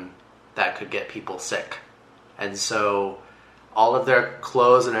moon that could get people sick. And so all of their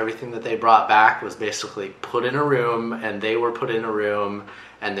clothes and everything that they brought back was basically put in a room, and they were put in a room,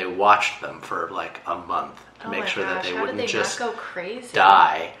 and they watched them for like a month to make sure that they How wouldn't did they just not go crazy?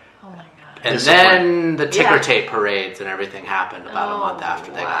 die. Oh my god. And Discipline. then the ticker Yeah. tape parades and everything happened about a month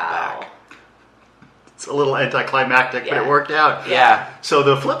after they got back. It's a little anticlimactic, but Yeah. it worked out. Yeah. So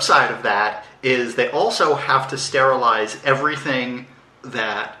the flip side of that is they also have to sterilize everything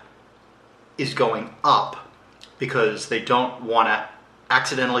that is going up because they don't want to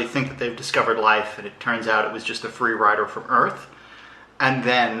accidentally think that they've discovered life and it turns out it was just a free rider from Earth. And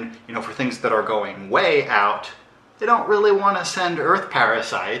then, for things that are going way out, they don't really want to send Earth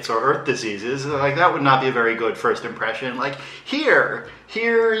parasites or Earth diseases. Like, that would not be a very good first impression. Like, here's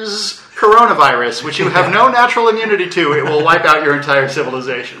coronavirus, which you have no natural immunity to. It will wipe out your entire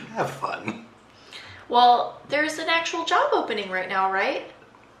civilization. Have fun. Well, there's an actual job opening right now, right?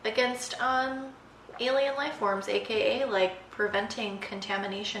 Against alien life forms, aka like preventing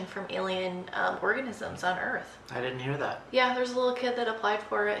contamination from alien organisms on Earth. I didn't hear that. Yeah, there's a little kid that applied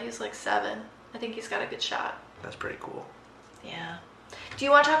for it. He's like 7. I think he's got a good shot. That's pretty cool. Yeah. Do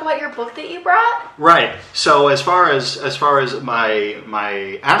you want to talk about your book that you brought? Right. So as far as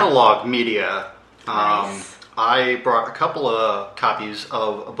my analog media, Nice. I brought a couple of copies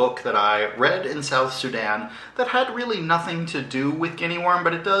of a book that I read in South Sudan that had really nothing to do with guinea worm,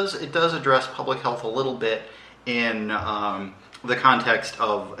 but it does address public health a little bit in the context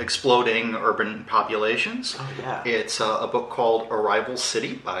of exploding urban populations. Oh, yeah. It's a book called Arrival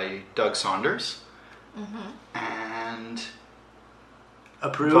City by Doug Saunders. Mm-hmm. And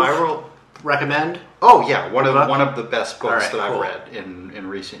Approve? viral. Recommend? Oh yeah, one book? of the best books All right, that I've cool. read in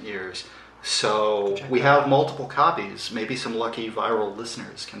recent years. So Check we that have out. multiple copies. Maybe some lucky viral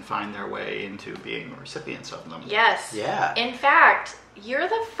listeners can find their way into being recipients of them. Yes. Yeah. In fact, you're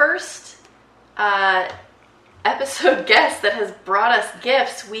the first episode guest that has brought us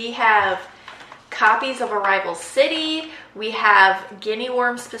gifts. We have copies of Arrival City. We have guinea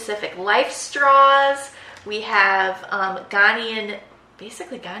worm specific life straws. We have Ghanaian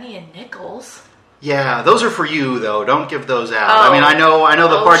nickels. Yeah, those are for you though. Don't give those out. Oh. I mean, I know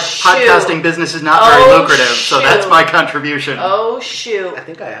the Oh, shoot. podcasting business is not very lucrative, so that's my contribution. Oh shoot. I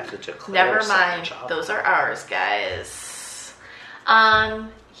think I have to declare Never some mind. job. Those are ours, guys.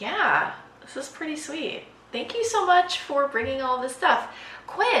 Yeah, this is pretty sweet. Thank you so much for bringing all this stuff.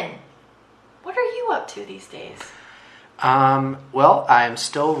 Quinn, what are you up to these days? Well, I'm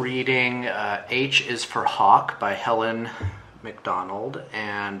still reading H is for Hawk by Helen McDonald,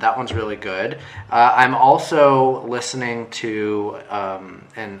 and that one's really good. I'm also listening to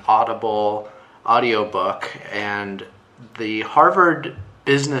an Audible audiobook, and the Harvard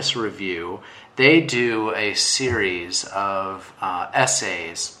Business Review, they do a series of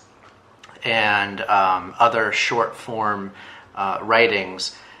essays and other short form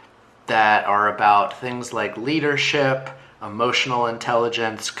writings that are about things like leadership, emotional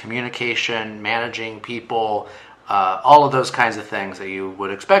intelligence, communication, managing people, all of those kinds of things that you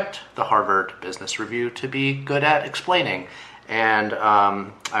would expect the Harvard Business Review to be good at explaining. And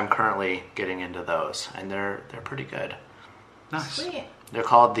I'm currently getting into those, and they're pretty good. Nice. Sweet. They're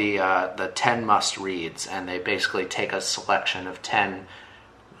called the 10 must reads, and they basically take a selection of 10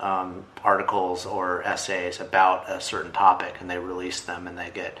 articles or essays about a certain topic, and they release them, and they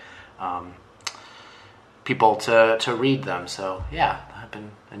get people to read them. So yeah, I've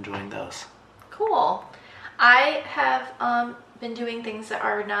been enjoying those. Cool. I have been doing things that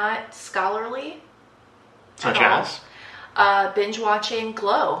are not scholarly. Such at all. as? Binge watching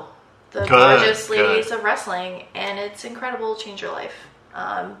Glow, the Good, gorgeous good. ladies of wrestling, and it's incredible. Change your life.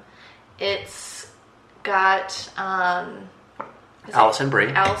 It's got is it Alison Brie.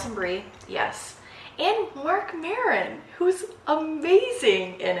 Alison Brie, yes, and Mark Maron, who's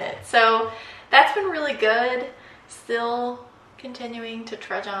amazing in it. So that's been really good. Still continuing to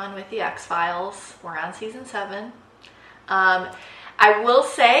trudge on with the X-Files. We're on season 7. I will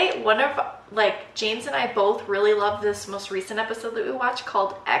say James and I both really love this most recent episode that we watched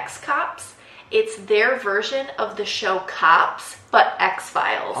called X-Cops. It's their version of the show Cops, but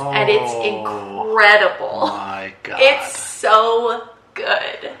X-Files. And it's incredible. My God. It's so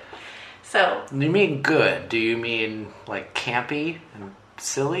good. So, You mean good? Do you mean like campy and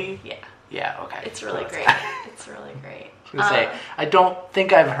silly? yeah, Yeah, okay. it's really great. It's really great. I was gonna say, I don't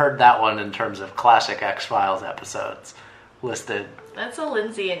think I've heard that one in terms of classic X-Files episodes listed. That's a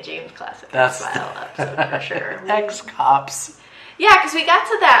Lindsay and James classic That's X-File episode for sure. X-Cops. Yeah, because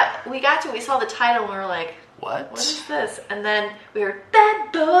we saw the title and we were like, What? what is this? And then we heard,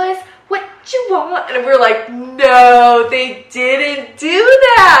 Bad Boys, what you want? And we were like, no, they didn't do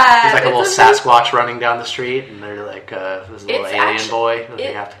that. There's like a little It's amazing. Sasquatch running down the street, and they're like, this little It's alien actually- boy that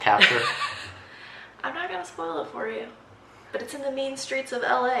they have to capture. I'm not going to spoil it for you, but it's in the mean streets of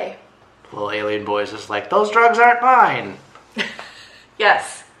LA. Little alien boy's just like, those drugs aren't mine.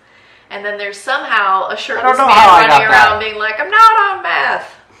 Yes. And then there's somehow a shirtless I don't know man how I running got that. around being like, I'm not on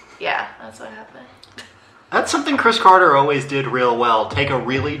meth. Yeah, that's what happened. That's something Chris Carter always did real well. Take a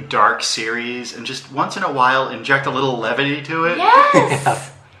really dark series and just once in a while inject a little levity to it.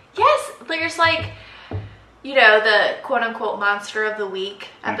 Yes! Yes! There's like, the quote-unquote monster of the week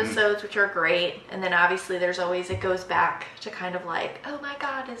episodes, which are great. And then obviously there's always, it goes back to kind of like, oh my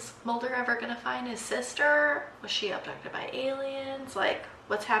God, is Mulder ever going to find his sister? Was she abducted by aliens? Like,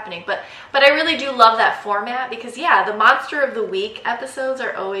 what's happening? But I really do love that format because, yeah, the monster of the week episodes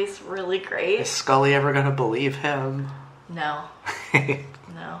are always really great. Is Scully ever gonna believe him? No.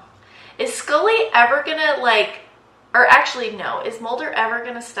 No. Is Scully ever gonna or actually no, is Mulder ever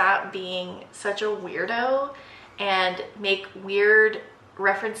gonna stop being such a weirdo and make weird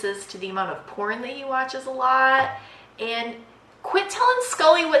references to the amount of porn that he watches a lot. And quit telling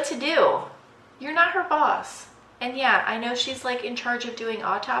Scully what to do. You're not her boss. And yeah, I know she's like in charge of doing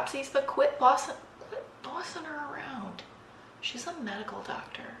autopsies, but quit bossing her around. She's a medical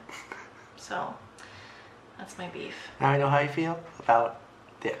doctor. So, that's my beef. Now I know how you feel about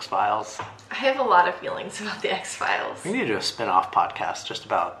the X-Files. I have a lot of feelings about the X-Files. We need to do a spin-off podcast just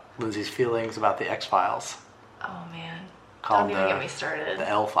about Lindsay's feelings about the X-Files. Oh, man. Called Don't even get me started. The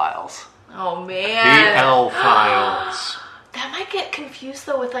L-Files. Oh, man. The L-Files. That might get confused,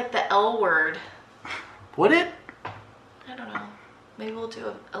 though, with, like, the L word. Would it? I don't know. Maybe we'll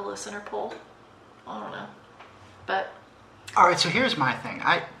do a listener poll. I don't know. But... All right, so here's my thing.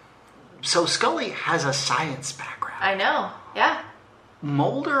 So Scully has a science background. I know. Yeah.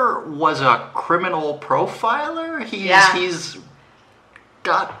 Mulder was a criminal profiler. He's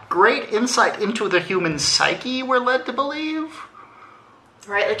got great insight into the human psyche, we're led to believe.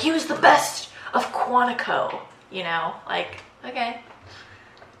 Right? Like, he was the best of Quantico, you know? Like, okay.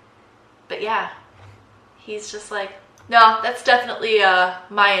 But yeah, he's just like, no, that's definitely a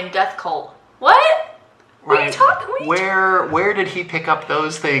Mayan death cult. What? What are you talking? Where did he pick up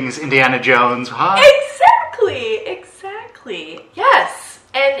those things, Indiana Jones? Huh? Exactly. Yes.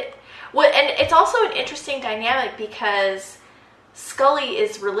 And it's also an interesting dynamic because Scully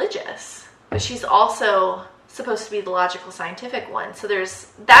is religious, but she's also supposed to be the logical scientific one. So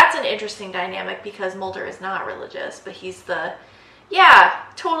that's an interesting dynamic because Mulder is not religious, but he's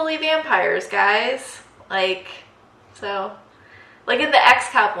totally vampires, guys. Like, so, like in the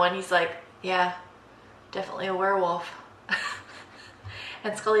X-Cop one, he's like, yeah, definitely a werewolf.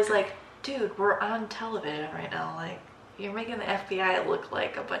 And Scully's like, dude, we're on television right now. Like, you're making the FBI look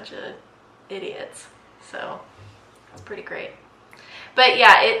like a bunch of idiots. So, it's pretty great. But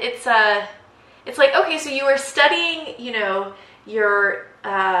yeah, it's like, okay, so you were studying, your,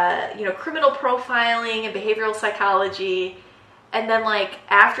 criminal profiling and behavioral psychology. And then, like,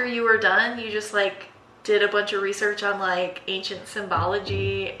 after you were done, you just, like, did a bunch of research on, like, ancient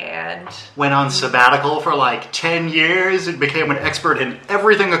symbology and... Went on sabbatical for, like, 10 years and became an expert in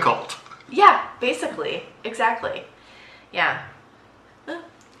everything occult. Yeah, basically. Exactly. Yeah.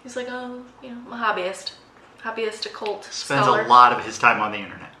 He's like, I'm a hobbyist. Hobbyist occult Spends scholar. a lot of his time on the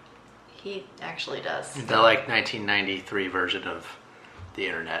internet. He actually does. The, like, 1993 version of the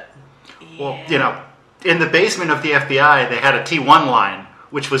internet. Yeah. Well, in the basement of the FBI, they had a T1 line,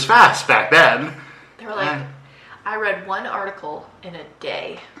 which was fast back then. They were like, I read one article in a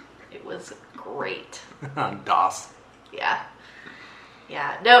day. It was great. On DOS. Yeah.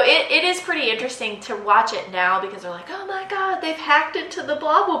 Yeah. No, it is pretty interesting to watch it now because they're like, oh my god, they've hacked into the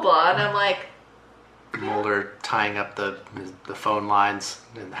blah, blah, blah. And I'm like... Mulder tying up the phone lines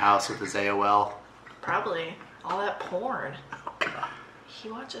in the house with his AOL. Probably. All that porn.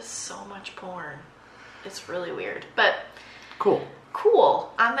 He watches so much porn. It's really weird. But... Cool.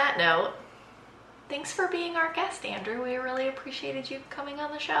 On that note... Thanks for being our guest, Andrew. We really appreciated you coming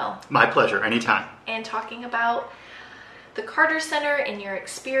on the show. My pleasure, anytime. And talking about the Carter Center and your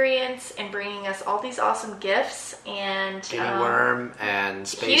experience and bringing us all these awesome gifts. And Guinea worm and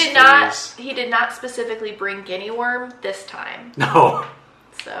space he did not specifically bring guinea worm this time. No.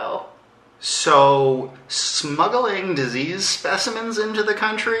 So, smuggling disease specimens into the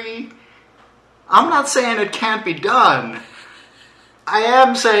country? I'm not saying it can't be done. I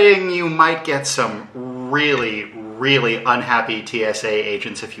am saying you might get some really, really unhappy TSA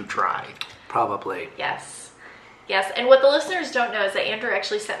agents if you try. Probably. Yes. And what the listeners don't know is that Andrew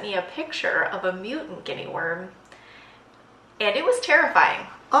actually sent me a picture of a mutant guinea worm. And it was terrifying.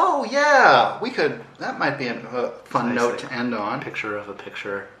 Oh, yeah. That might be a fun note to end on. Picture of a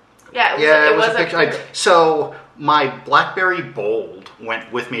picture. Yeah, it was a picture. So, my BlackBerry Bold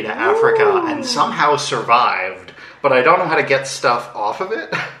went with me to Africa and somehow survived. But I don't know how to get stuff off of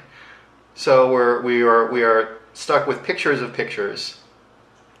it. So we are stuck with pictures of pictures.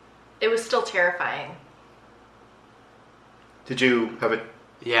 It was still terrifying. Did you have it?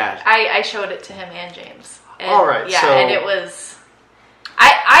 Yeah. I showed it to him and James. And, all right. Yeah, so, and it was...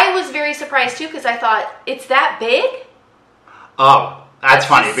 I was very surprised too because I thought, it's that big? Oh, that's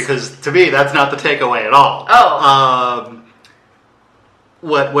funny because to me that's not the takeaway at all. Oh.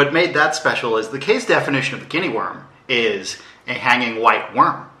 What made that special is the case definition of the guinea worm is a hanging white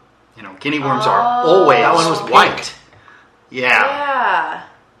worm. Guinea worms are always that one was white. Pink. Yeah.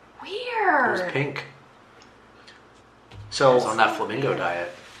 Weird. It was pink. So it was on that flamingo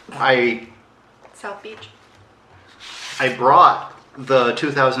diet. South Beach. I brought the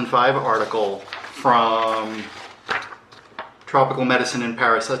 2005 article from Tropical Medicine and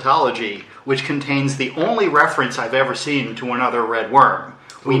Parasitology which contains the only reference I've ever seen to another red worm.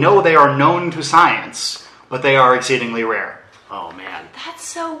 We know they are known to science, but they are exceedingly rare. Oh, man. That's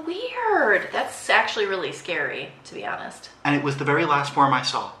so weird. That's actually really scary, to be honest. And it was the very last worm I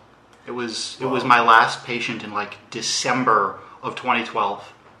saw. It was my last patient in like December of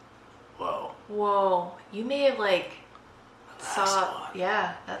 2012. Whoa. Whoa. You may have like saw... one.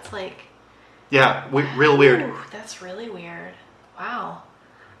 Yeah, that's like... Yeah, real weird. Ooh, that's really weird. Wow.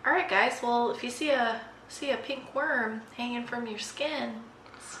 All right, guys. Well, if you see a pink worm hanging from your skin,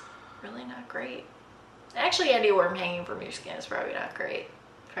 it's really not great. Actually, any worm hanging from your skin is probably not great.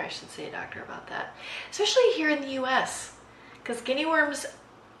 Probably should see a doctor about that. Especially here in the U.S. Because guinea worms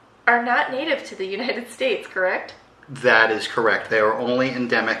are not native to the United States, correct? That is correct. They are only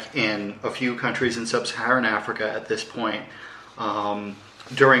endemic in a few countries in sub-Saharan Africa at this point.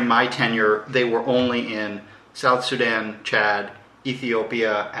 During my tenure, they were only in South Sudan, Chad,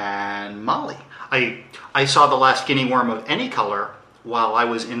 Ethiopia, and Mali. I saw the last guinea worm of any color while I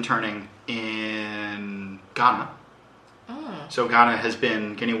was interning in Ghana. So Ghana has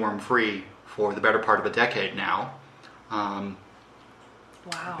been guinea worm free for the better part of a decade now. Wow.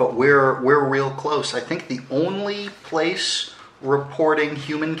 But we're real close. I think the only place reporting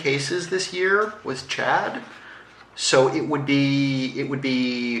human cases this year was Chad. So it would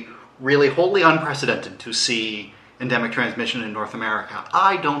be really wholly unprecedented to see endemic transmission in North America.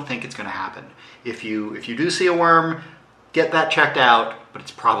 I don't think it's going to happen. If you do see a worm, get that checked out, but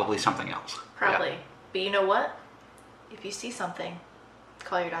it's probably something else. Probably. Yeah. But you know what? If you see something,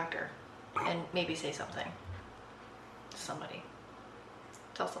 call your doctor and maybe say something to somebody.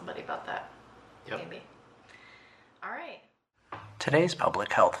 Tell somebody about that. Yep. Maybe. All right. Today's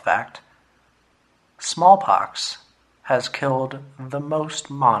public health fact: smallpox has killed the most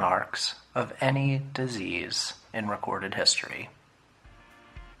monarchs of any disease in recorded history.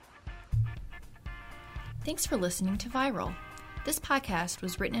 Thanks for listening to Viral. This podcast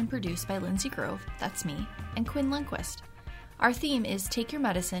was written and produced by Lindsay Grove, that's me, and Quinn Lundquist. Our theme is Take Your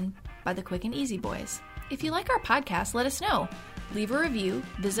Medicine by the Quick and Easy Boys. If you like our podcast, let us know. Leave a review,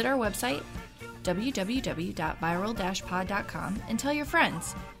 visit our website, www.viral-pod.com, and tell your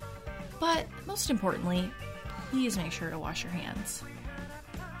friends. But most importantly, please make sure to wash your hands.